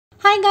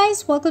Hi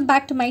guys, welcome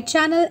back to my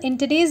channel. In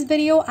today's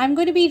video, I'm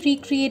going to be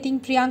recreating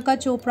Priyanka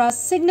Chopra's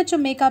signature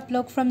makeup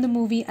look from the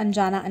movie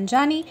Anjaana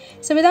Anjaani.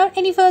 So without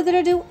any further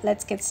ado,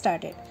 let's get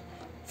started.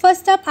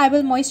 First up, I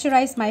will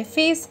moisturize my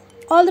face.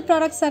 All the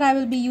products that I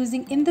will be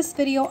using in this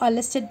video are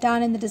listed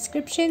down in the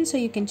description so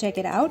you can check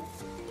it out.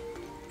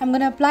 I'm going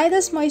to apply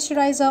this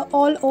moisturizer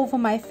all over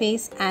my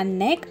face and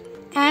neck,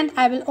 and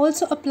I will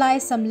also apply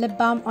some lip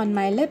balm on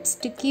my lips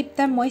to keep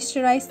them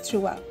moisturized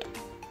throughout.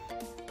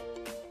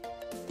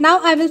 Now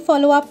I will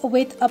follow up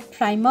with a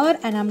primer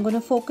and I'm going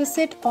to focus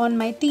it on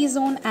my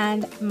T-zone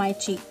and my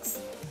cheeks.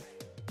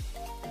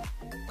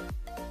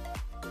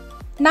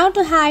 Now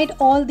to hide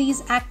all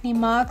these acne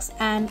marks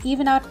and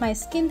even out my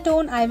skin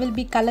tone, I will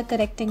be color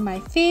correcting my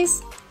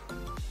face.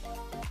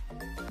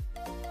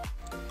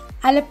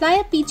 I'll apply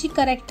a peachy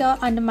corrector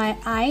under my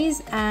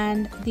eyes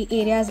and the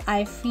areas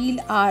I feel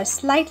are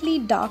slightly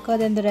darker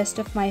than the rest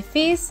of my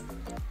face.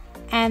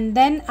 And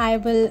then I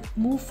will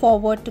move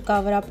forward to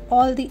cover up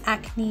all the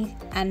acne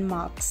and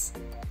marks.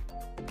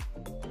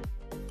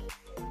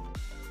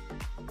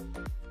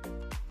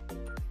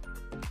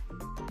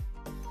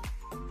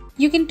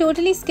 You can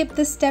totally skip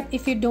this step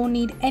if you don't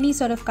need any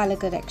sort of color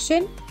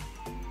correction.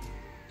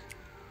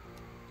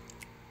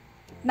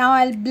 Now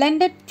I'll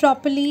blend it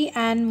properly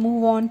and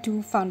move on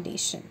to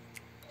foundation.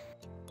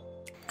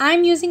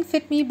 I'm using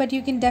Fit Me, but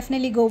you can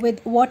definitely go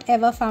with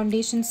whatever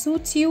foundation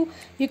suits you.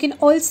 You can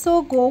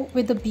also go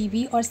with the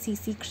BB or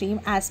CC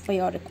cream as per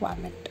your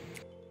requirement.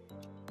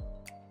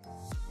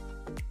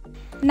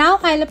 Now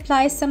I'll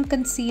apply some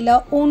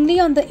concealer only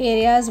on the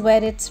areas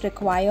where it's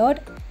required.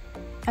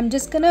 I'm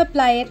just going to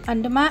apply it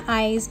under my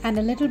eyes and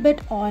a little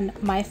bit on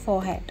my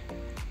forehead.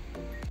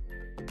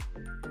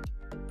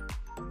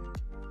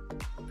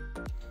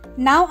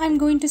 Now I'm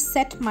going to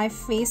set my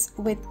face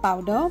with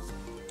powder.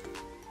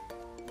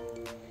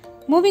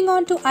 Moving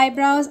on to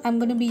eyebrows, I'm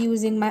going to be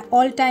using my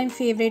all-time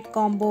favorite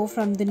combo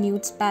from the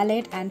Nudes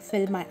palette and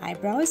fill my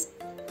eyebrows.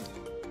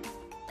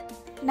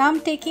 Now I'm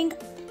taking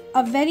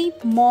a very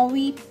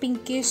mauvey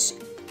pinkish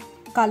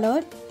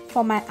color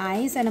for my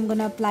eyes and I'm going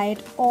to apply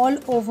it all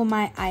over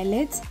my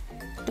eyelids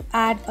to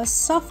add a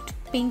soft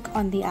pink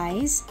on the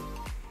eyes.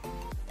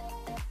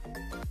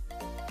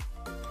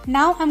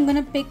 Now I'm going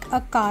to pick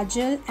a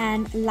kajal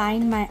and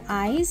line my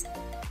eyes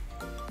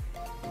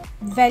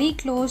very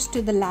close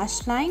to the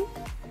lash line.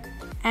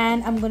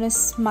 And I'm going to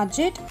smudge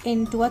it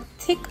into a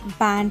thick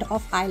band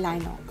of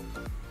eyeliner.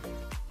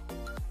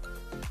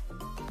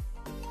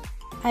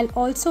 I'll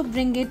also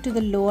bring it to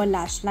the lower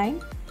lash line.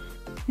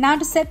 Now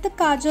to set the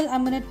kajal,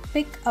 I'm going to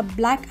pick a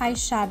black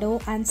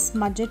eyeshadow and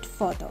smudge it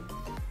further.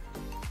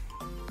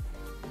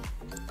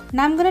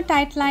 Now I'm going to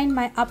tightline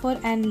my upper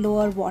and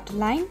lower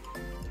waterline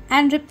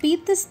and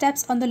repeat the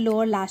steps on the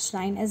lower lash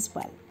line as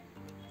well.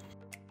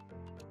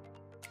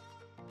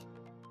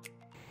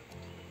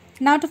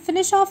 Now to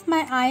finish off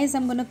my eyes,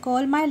 I'm going to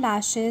curl my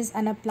lashes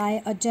and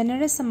apply a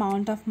generous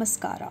amount of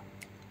mascara.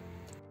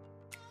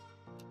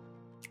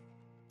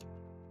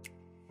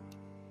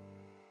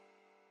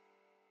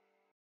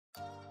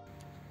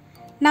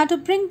 Now to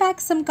bring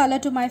back some color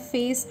to my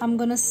face, I'm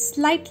going to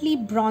slightly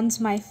bronze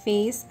my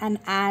face and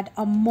add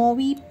a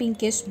mauvey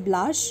pinkish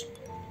blush.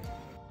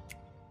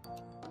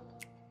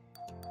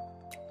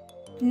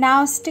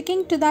 Now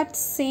sticking to that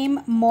same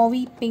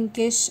mauvey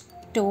pinkish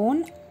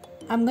tone,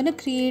 I'm going to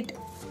create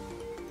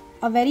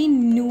a very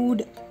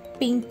nude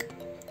pink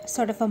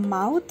sort of a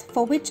mouth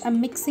for which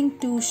I'm mixing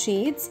two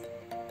shades,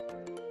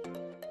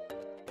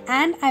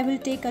 and I will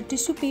take a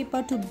tissue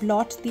paper to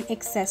blot the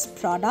excess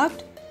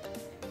product.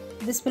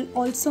 This will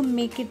also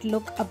make it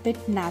look a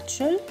bit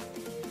natural.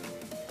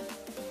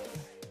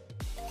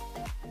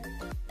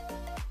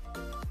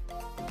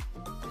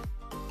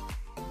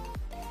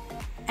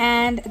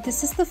 And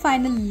this is the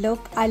final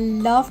look. I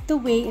love the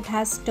way it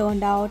has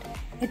turned out.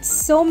 It's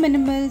so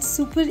minimal,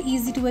 super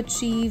easy to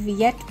achieve,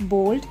 yet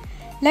bold.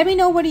 Let me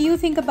know what do you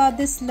think about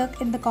this look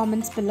in the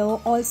comments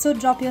below. Also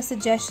drop your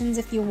suggestions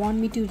if you want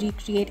me to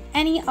recreate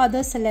any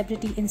other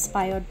celebrity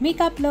inspired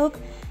makeup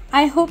look.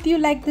 I hope you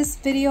like this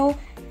video.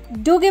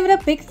 Do give it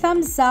a big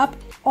thumbs up.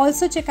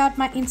 Also check out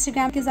my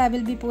Instagram because I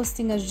will be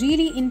posting a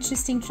really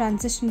interesting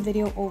transition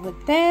video over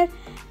there.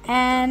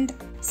 And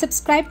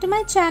subscribe to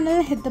my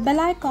channel, hit the bell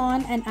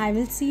icon, and I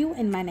will see you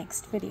in my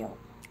next video.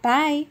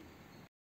 Bye!